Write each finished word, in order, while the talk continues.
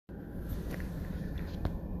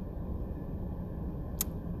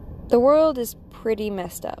The world is pretty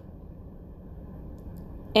messed up.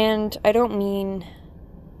 And I don't mean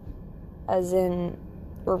as in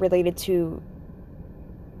or related to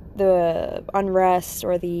the unrest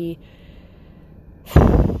or the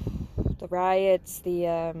riots,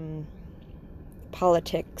 the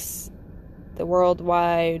politics, the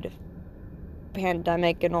worldwide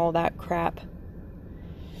pandemic and all that crap.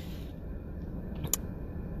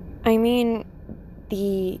 I mean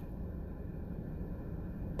the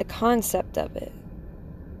concept of it,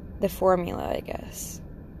 the formula, I guess.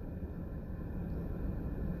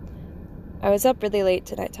 I was up really late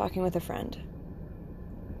tonight talking with a friend.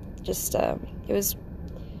 It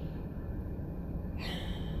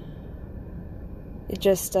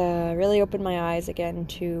just really opened my eyes again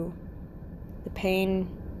to the pain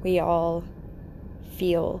we all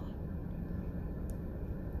feel.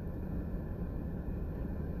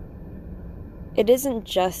 It isn't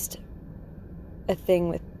just a thing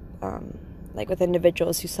with with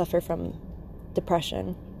individuals who suffer from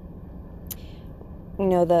depression. You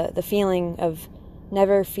know, the feeling of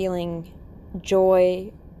never feeling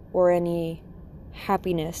joy or any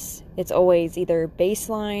happiness. It's always either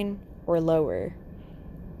baseline or lower.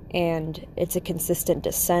 And it's a consistent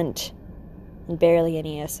descent and barely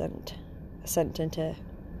any ascent into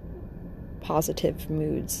positive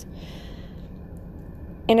moods.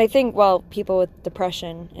 And I think, people with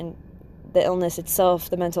depression and the illness itself,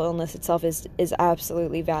 the mental illness itself is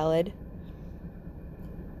absolutely valid.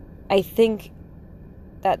 I think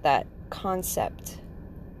that concept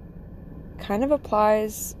kind of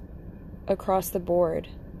applies across the board.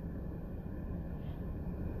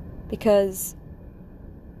 Because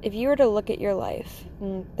if you were to look at your life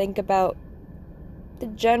and think about the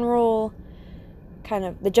generalized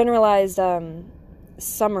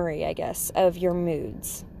summary, I guess, of your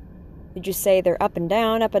moods. Would you say they're up and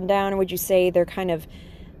down, or would you say they're kind of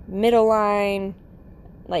middle line,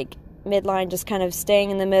 like midline, just kind of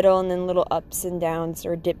staying in the middle, and then little ups and downs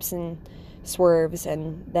or dips and swerves,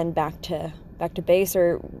 and then back to base?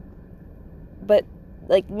 But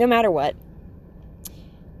no matter what,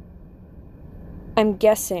 I'm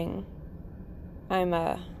guessing I'm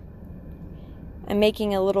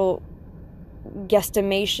making a little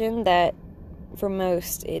guesstimation that for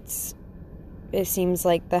most it seems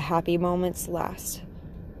like the happy moments last.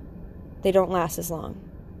 They don't last as long.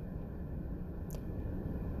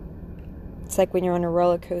 It's like when you're on a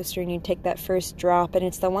roller coaster and you take that first drop, and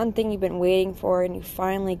it's the one thing you've been waiting for, and you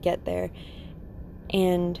finally get there,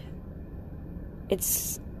 and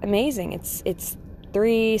it's amazing. It's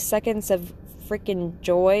 3 seconds of freaking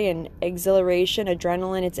joy and exhilaration,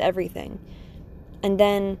 adrenaline, it's everything. And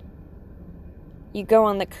then you go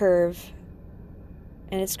on the curve,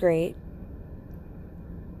 and it's great.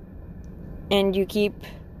 And you keep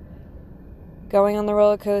going on the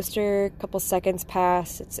roller coaster, a couple seconds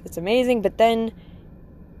pass, it's amazing, but then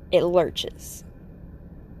it lurches.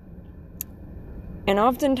 And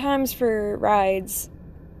oftentimes for rides,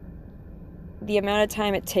 the amount of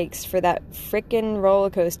time it takes for that frickin' roller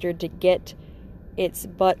coaster to get its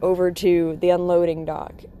butt over to the unloading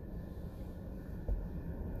dock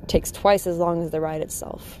takes twice as long as the ride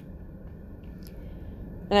itself.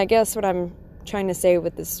 And I guess what I'm trying to say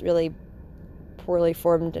with this really poorly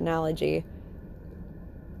formed analogy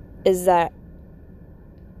is that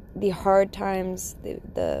the hard times,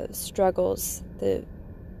 the struggles, the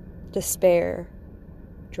despair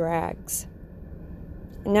drags.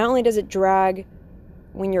 And not only does it drag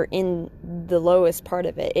when you're in the lowest part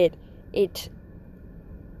of it, it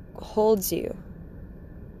holds you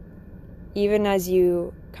even as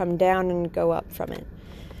you come down and go up from it.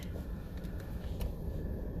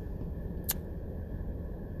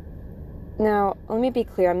 Now, let me be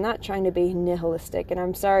clear, I'm not trying to be nihilistic, and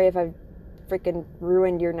I'm sorry if I've freaking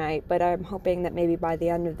ruined your night, but I'm hoping that maybe by the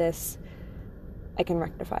end of this, I can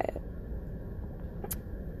rectify it.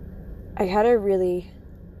 I had a really,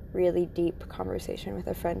 really deep conversation with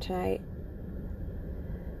a friend tonight.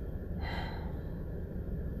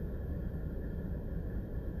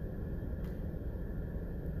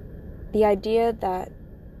 The idea that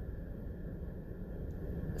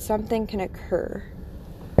something can occur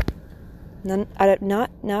not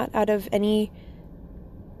out of any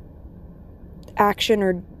action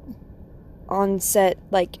or onset,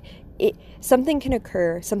 something can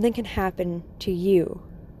occur, something can happen to you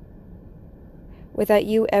without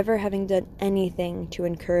you ever having done anything to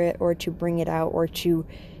incur it or to bring it out or to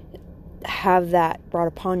have that brought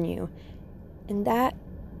upon you. And that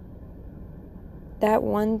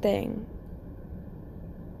one thing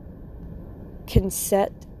can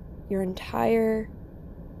set your entire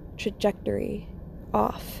trajectory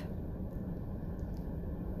off.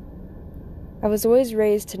 I was always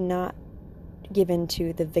raised to not give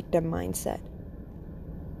into the victim mindset.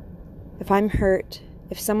 If I'm hurt,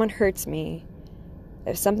 if someone hurts me,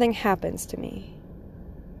 if something happens to me,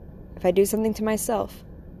 if I do something to myself,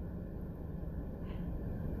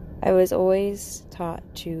 I was always taught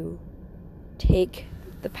to take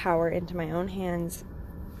the power into my own hands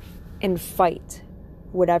and fight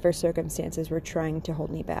whatever circumstances were trying to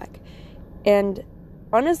hold me back. And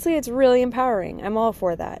honestly, it's really empowering. I'm all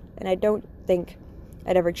for that. And I don't think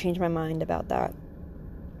I'd ever change my mind about that.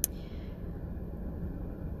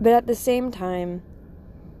 But at the same time,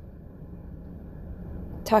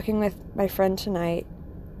 talking with my friend tonight,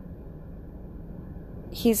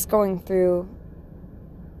 he's going through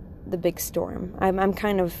the big storm. I'm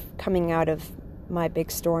kind of coming out of my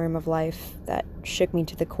big storm of life that shook me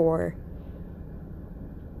to the core.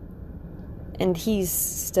 And he's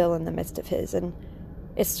still in the midst of his. And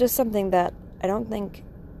it's just something that I don't think...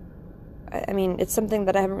 it's something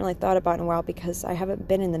that I haven't really thought about in a while because I haven't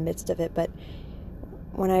been in the midst of it. But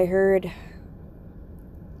when I heard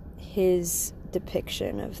his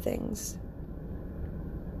depiction of things,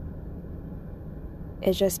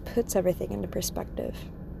 it just puts everything into perspective.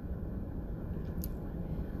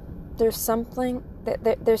 There's something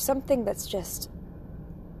that's just...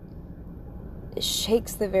 it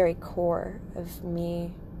shakes the very core of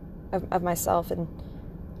me, of myself. And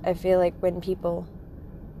I feel like when people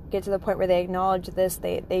get to the point where they acknowledge this,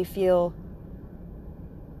 they feel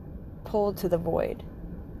pulled to the void.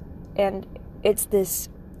 And it's this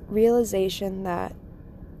realization that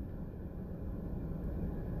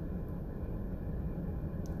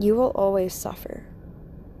you will always suffer.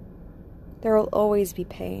 There will always be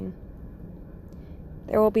pain.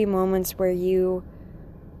 There will be moments where you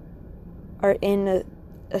are in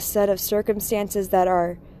a set of circumstances that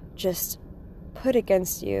are just pitted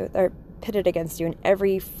against you in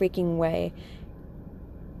every freaking way.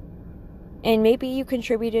 And maybe you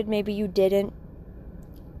contributed, maybe you didn't.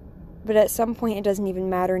 But at some point it doesn't even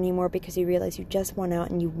matter anymore because you realize you just want out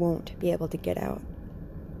and you won't be able to get out.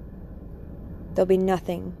 There'll be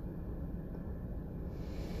nothing.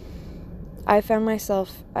 I have found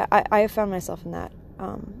myself in that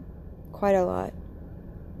quite a lot.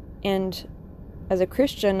 And as a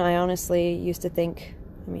Christian, I honestly used to think,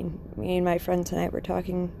 me and my friend tonight were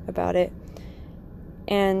talking about it.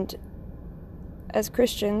 And as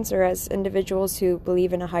Christians or as individuals who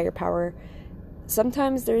believe in a higher power,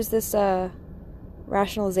 sometimes there's this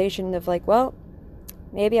rationalization of like, well,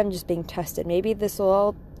 maybe I'm just being tested. Maybe this will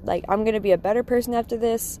all, I'm going to be a better person after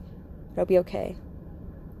this. It'll be okay.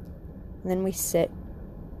 And then we sit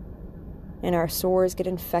and our sores get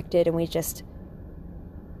infected and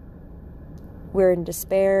we're in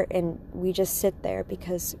despair and we just sit there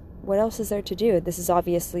because what else is there to do? This is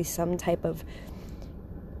obviously some type of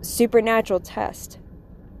supernatural test.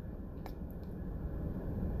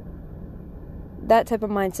 That type of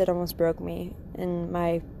mindset almost broke me in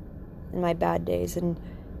my bad days, and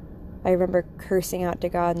I remember cursing out to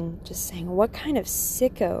God and just saying, what kind of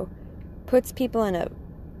sicko puts people in a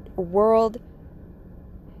world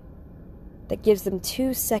that gives them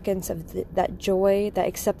 2 seconds of that joy, that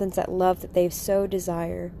acceptance, that love that they so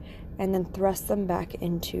desire, and then thrust them back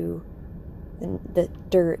into the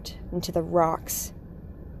dirt, into the rocks,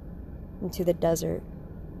 into the desert.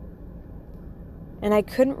 And I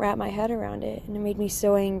couldn't wrap my head around it, and it made me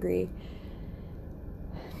so angry.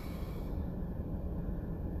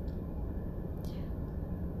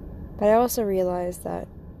 But I also realized that,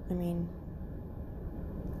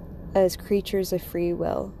 as creatures of free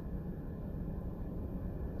will,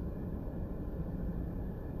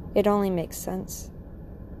 it only makes sense.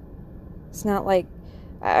 It's not like,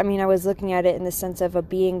 I was looking at it in the sense of a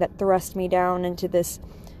being that thrust me down into this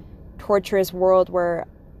torturous world where,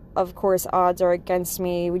 of course, odds are against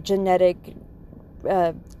me, genetic,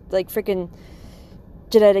 freaking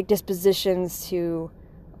genetic dispositions to,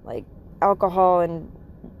 alcohol and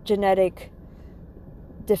genetic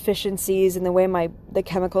deficiencies in the way the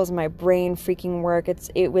chemicals in my brain freaking work.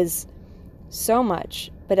 It was so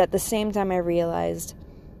much, but at the same time I realized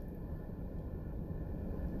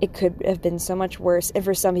it could have been so much worse, and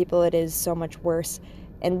for some people it is so much worse,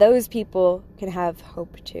 and those people can have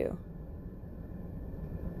hope too.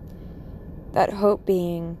 That hope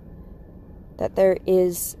being that there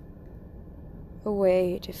is a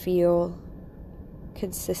way to feel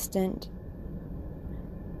consistent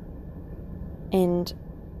and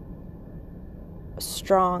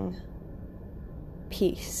strong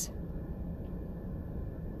peace.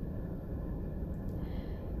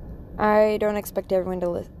 I don't expect everyone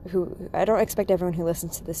who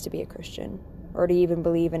listens to this to be a Christian or to even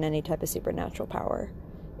believe in any type of supernatural power.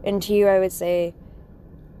 And to you, I would say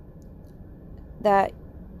that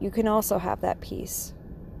you can also have that peace.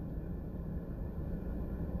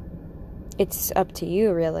 It's up to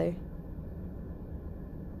you, really.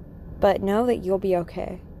 But know that you'll be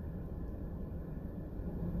okay.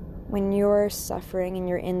 When you're suffering and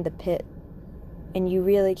you're in the pit and you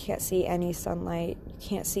really can't see any sunlight, you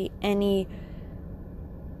can't see any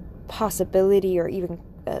possibility or even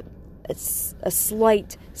a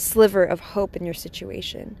slight sliver of hope in your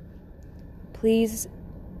situation, please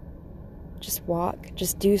just walk,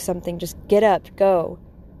 just do something, just get up, go.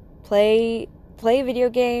 Play a video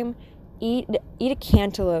game, eat a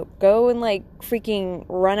cantaloupe, go and like freaking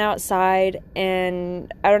run outside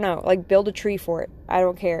and, I don't know, like build a tree for it. I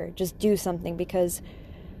don't care. Just do something, because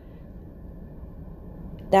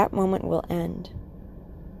that moment will end.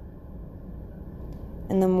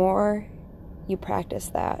 And the more you practice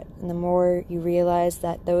that, and the more you realize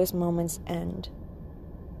that those moments end.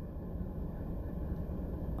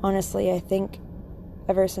 Honestly, I think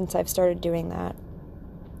ever since I've started doing that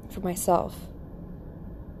for myself,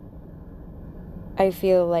 I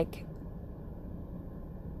feel like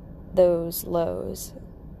those lows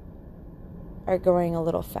are going a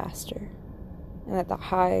little faster, and that the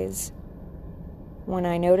highs, when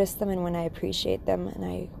I notice them and when I appreciate them and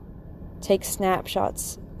I take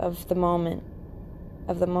snapshots of the moment,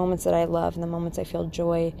 of the moments that I love and the moments I feel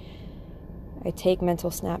joy, I take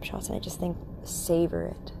mental snapshots and I just think, savor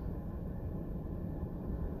it.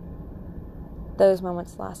 Those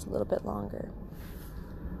moments last a little bit longer.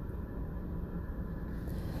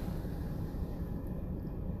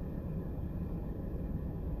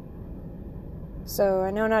 So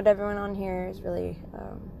I know not everyone on here is really,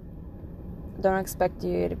 don't expect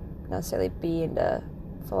you to necessarily be into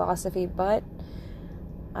philosophy, but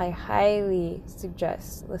I highly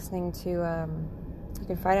suggest listening to, you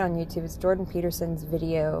can find it on YouTube, it's Jordan Peterson's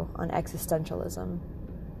video on existentialism,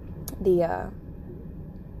 the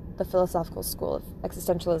philosophical school of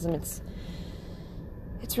existentialism.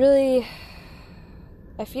 It's really,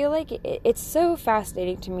 I feel like it's so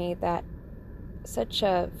fascinating to me that such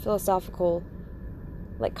a philosophical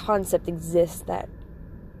like concept exists that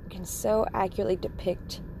can so accurately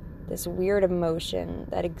depict this weird emotion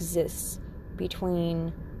that exists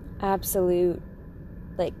between absolute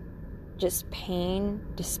like just pain,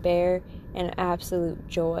 despair, and absolute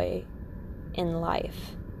joy in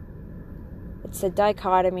life. It's a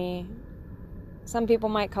dichotomy. Some people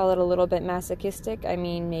might call it a little bit masochistic. I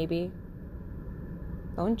mean, maybe.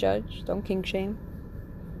 Don't judge. Don't kink shame.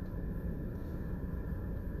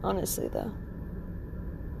 Honestly, though,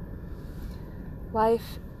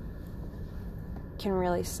 life can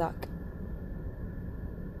really suck.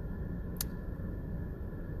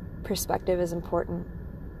 Perspective is important.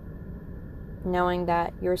 Knowing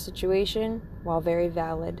that your situation, while very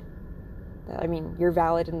valid, I mean, you're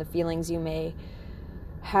valid in the feelings you may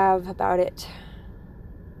have about it,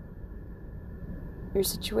 your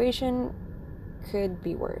situation could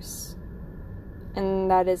be worse.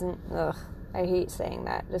 And that isn't, I hate saying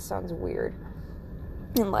that. It just sounds weird.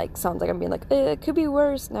 And like, sounds like I'm being like, it could be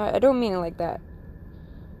worse. No, I don't mean it like that.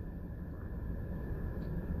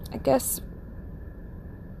 I guess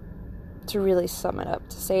to really sum it up,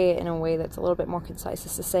 to say it in a way that's a little bit more concise,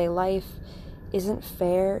 is to say life isn't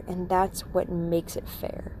fair, and that's what makes it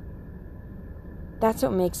fair. That's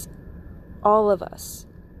what makes all of us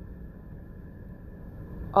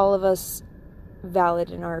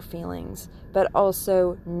valid in our feelings, but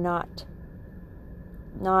also not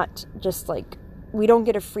just like, we don't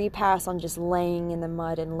get a free pass on just laying in the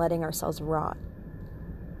mud and letting ourselves rot.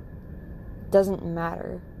 Doesn't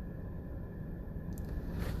matter.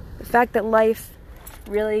 The fact that life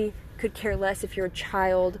really could care less if you're a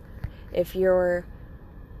child, if you're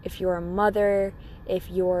a mother,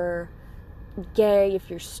 if you're gay, if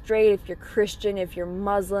you're straight, if you're Christian, if you're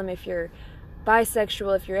Muslim, if you're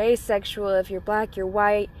bisexual, if you're asexual, if you're black, you're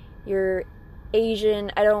white, you're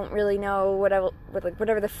Asian, I don't really know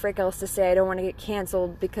whatever the frick else to say. I don't want to get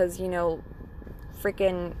canceled because,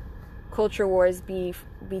 freaking culture wars be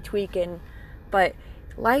tweaking, but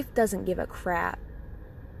life doesn't give a crap.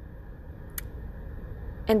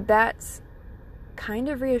 And that's kind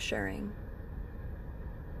of reassuring.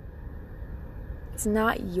 It's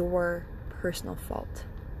not your personal fault.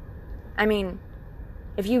 I mean,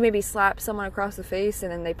 if you maybe slap someone across the face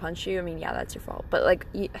and then they punch you, I mean, yeah, that's your fault. But like,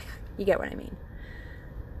 you get what I mean.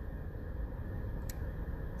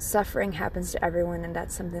 Suffering happens to everyone, and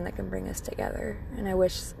that's something that can bring us together. And I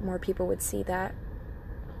wish more people would see that.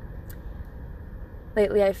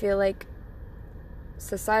 Lately, I feel like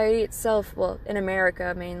society itself, well, in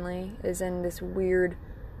America mainly, is in this weird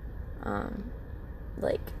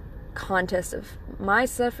like contest of my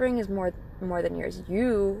suffering is more than yours.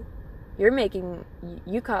 You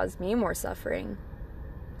caused me more suffering,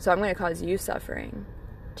 so I'm going to cause you suffering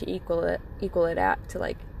to equal it out, to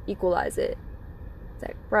like equalize it. It's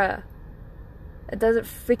like, bruh, it doesn't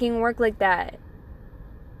freaking work like that.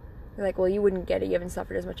 You're like, well, you wouldn't get it, you haven't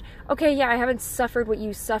suffered as much. Okay, yeah, I haven't suffered what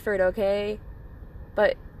you suffered, okay?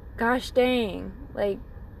 But gosh dang, like,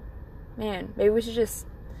 man, maybe we should just,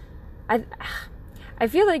 I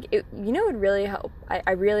feel like it, you know, it would really help.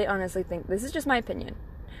 I really honestly think, this is just my opinion,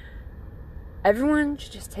 everyone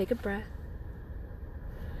should just take a breath,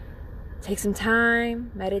 take some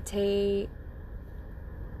time, meditate,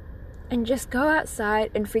 and just go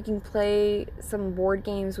outside and freaking play some board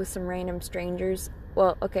games with some random strangers.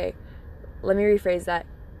 Well, okay, let me rephrase that.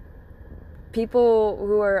 People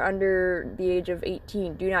who are under the age of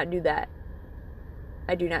 18, do not do that.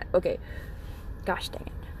 I do not. Okay. Gosh dang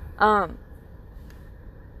it.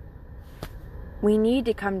 We need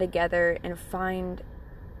to come together and find,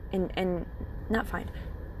 and not find,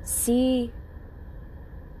 see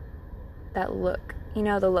that look. You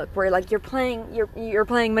know, the look where like you're playing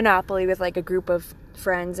Monopoly with like a group of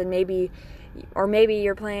friends, and maybe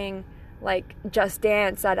you're playing like Just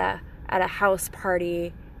Dance at a house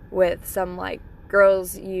party with some like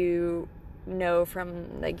girls you know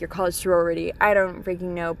from like your college sorority. I don't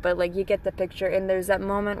freaking know, but like you get the picture. And there's that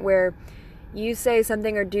moment where you say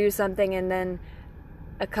something or do something, and then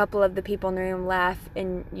a couple of the people in the room laugh,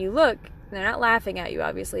 and you look, they're not laughing at you,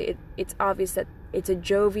 obviously. It's obvious that it's a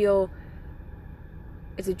jovial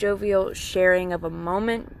sharing of a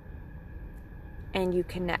moment, and you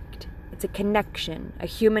connect. It's a connection, a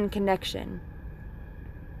human connection.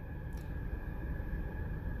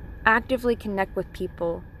 Actively connect with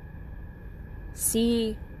people.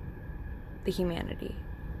 See the humanity.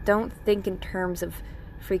 Don't think in terms of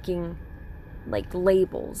freaking like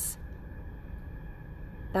labels.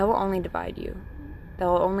 That will only divide you. That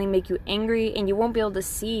will only make you angry, and you won't be able to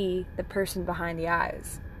see the person behind the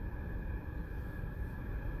eyes.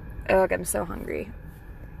 Ugh, I'm so hungry.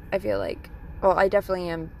 I feel like, well, I definitely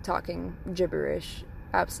am talking gibberish.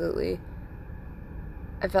 Absolutely.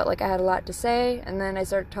 I felt like I had a lot to say, and then I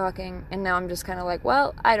started talking, and now I'm just kind of like,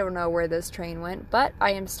 well, I don't know where this train went, but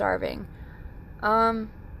I am starving. Yeah.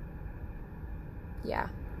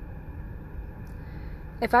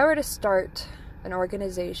 If I were to start an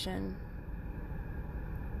organization,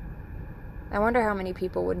 I wonder how many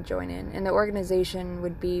people would join in, and the organization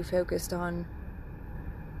would be focused on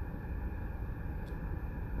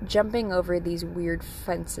jumping over these weird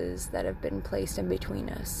fences that have been placed in between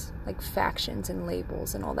us, like factions and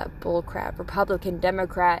labels and all that bullcrap. Republican,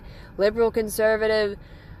 Democrat, liberal, conservative,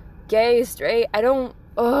 gay, straight.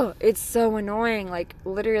 It's so annoying. Like,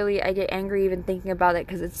 literally, I get angry even thinking about it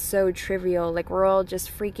because it's so trivial. Like, we're all just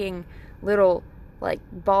freaking little, like,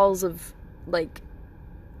 balls of, like,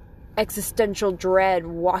 existential dread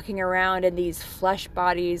walking around in these flesh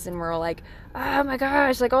bodies, and we're all like, oh my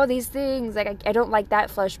gosh, like all these things, like I don't like that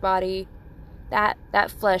flesh body, that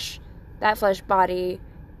flesh body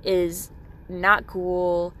is not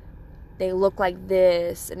cool, they look like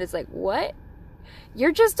this, and it's like, what?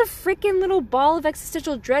 You're just a freaking little ball of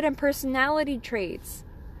existential dread and personality traits.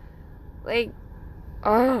 Like,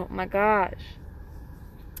 oh my gosh.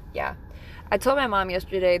 Yeah. I told my mom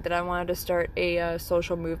yesterday that I wanted to start a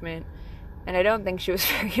social movement, and I don't think she was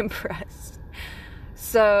very impressed.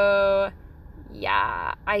 So,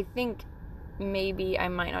 yeah, I think maybe I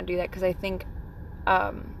might not do that, because I think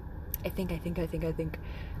I'm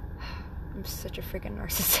such a freaking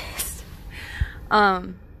narcissist.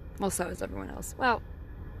 Well, so is everyone else. Well,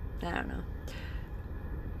 I don't know.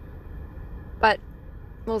 But,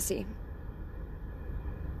 we'll see.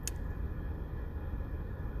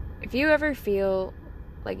 If you ever feel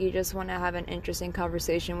like you just want to have an interesting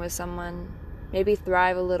conversation with someone, maybe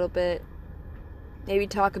thrive a little bit, maybe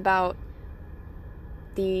talk about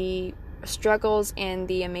the struggles and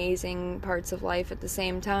the amazing parts of life at the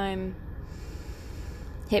same time,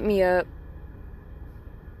 hit me up.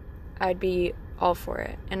 I'd be all for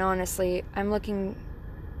it. And honestly, I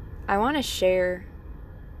want to share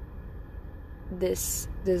this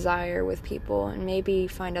desire with people, and maybe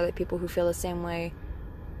find other people who feel the same way.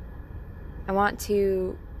 I want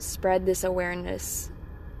to spread this awareness.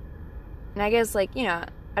 And I guess, like, you know,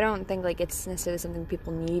 I don't think, like, it's necessarily something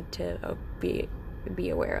people need to be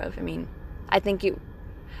aware of. I mean, I think it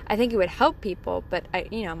would help people, but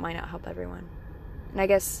it might not help everyone. And I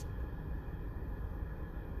guess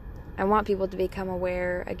I want people to become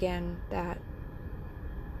aware again that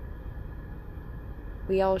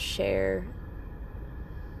we all share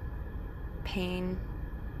pain.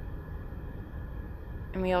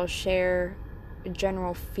 And we all share a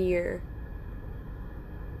general fear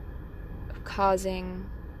of causing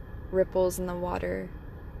ripples in the water,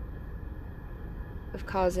 of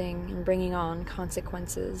causing and bringing on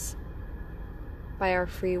consequences by our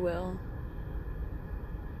free will,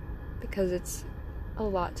 because it's a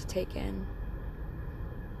lot to take in.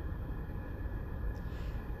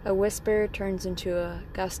 A whisper turns into a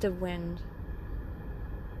gust of wind.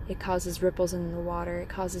 It causes ripples in the water. It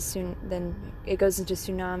causes then it goes into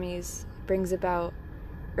tsunamis. It brings about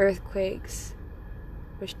earthquakes,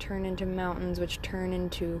 which turn into mountains, which turn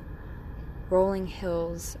into rolling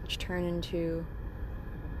hills, which turn into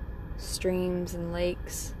streams and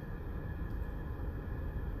lakes,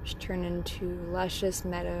 which turn into luscious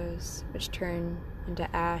meadows, which turn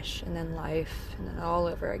into ash and then life and then all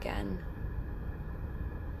over again.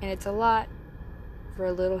 And it's a lot for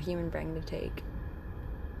a little human brain to take.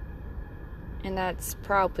 And that's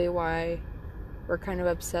probably why we're kind of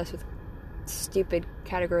obsessed with stupid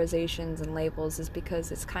categorizations and labels, is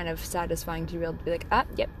because it's kind of satisfying to be able to be like,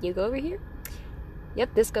 yep, you go over here.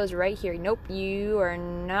 Yep, this goes right here. Nope, you are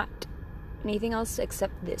not anything else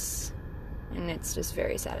except this. And it's just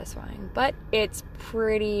very satisfying. But it's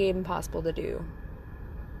pretty impossible to do.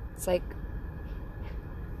 It's like,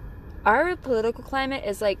 our political climate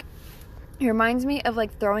is like, it reminds me of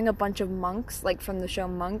like throwing a bunch of monks, like from the show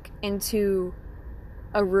Monk, into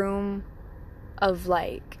a room of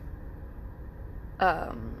like,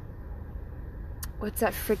 what's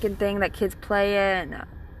that freaking thing that kids play in?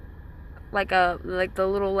 Like the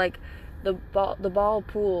little, like, the ball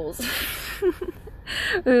pools.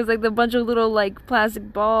 It was like the bunch of little like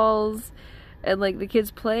plastic balls, and like the kids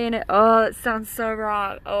play in it. Oh, it sounds so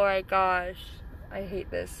wrong. Oh my gosh, I hate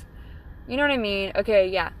this. You know what I mean? Okay,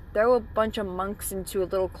 yeah. Throw a bunch of monks into a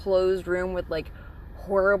little closed room with like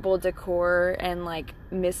horrible decor and like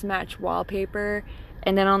mismatched wallpaper,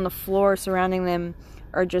 and then on the floor surrounding them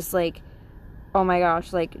are just like, oh my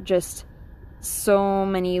gosh, like just so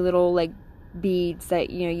many little like beads that,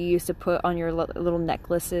 you know, you used to put on your little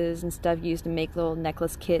necklaces and stuff. You used to make little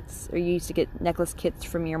necklace kits, or you used to get necklace kits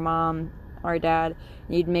from your mom or dad,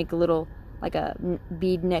 and you'd make a little, like a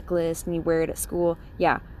bead necklace, and you wear it at school.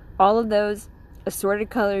 Yeah, all of those assorted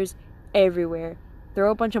colors everywhere.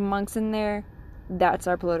 Throw a bunch of monks in there. That's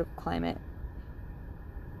our political climate.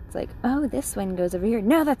 It's like, oh, this one goes over here.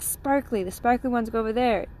 No, that's sparkly. The sparkly ones go over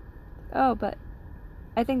there. Oh, but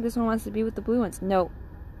I think this one wants to be with the blue ones. No,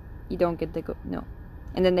 you don't get to go. No.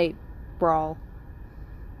 And then they brawl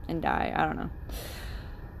and die. I don't know.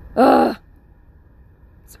 Ugh.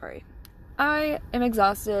 Sorry. I am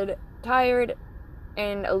exhausted, tired,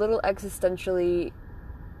 and a little existentially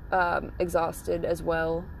exhausted as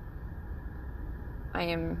well.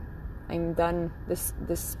 I'm done. This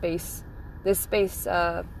space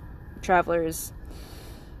travelers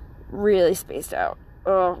really spaced out.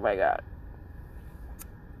 Oh my god.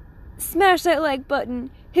 Smash that like button,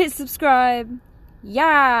 hit subscribe.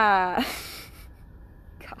 Yeah.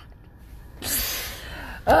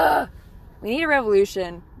 God. We need a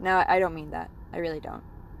revolution. No, I don't mean that. I really don't.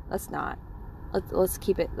 Let's not. Let's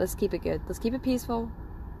keep it good. Let's keep it peaceful.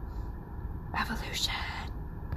 Revolution.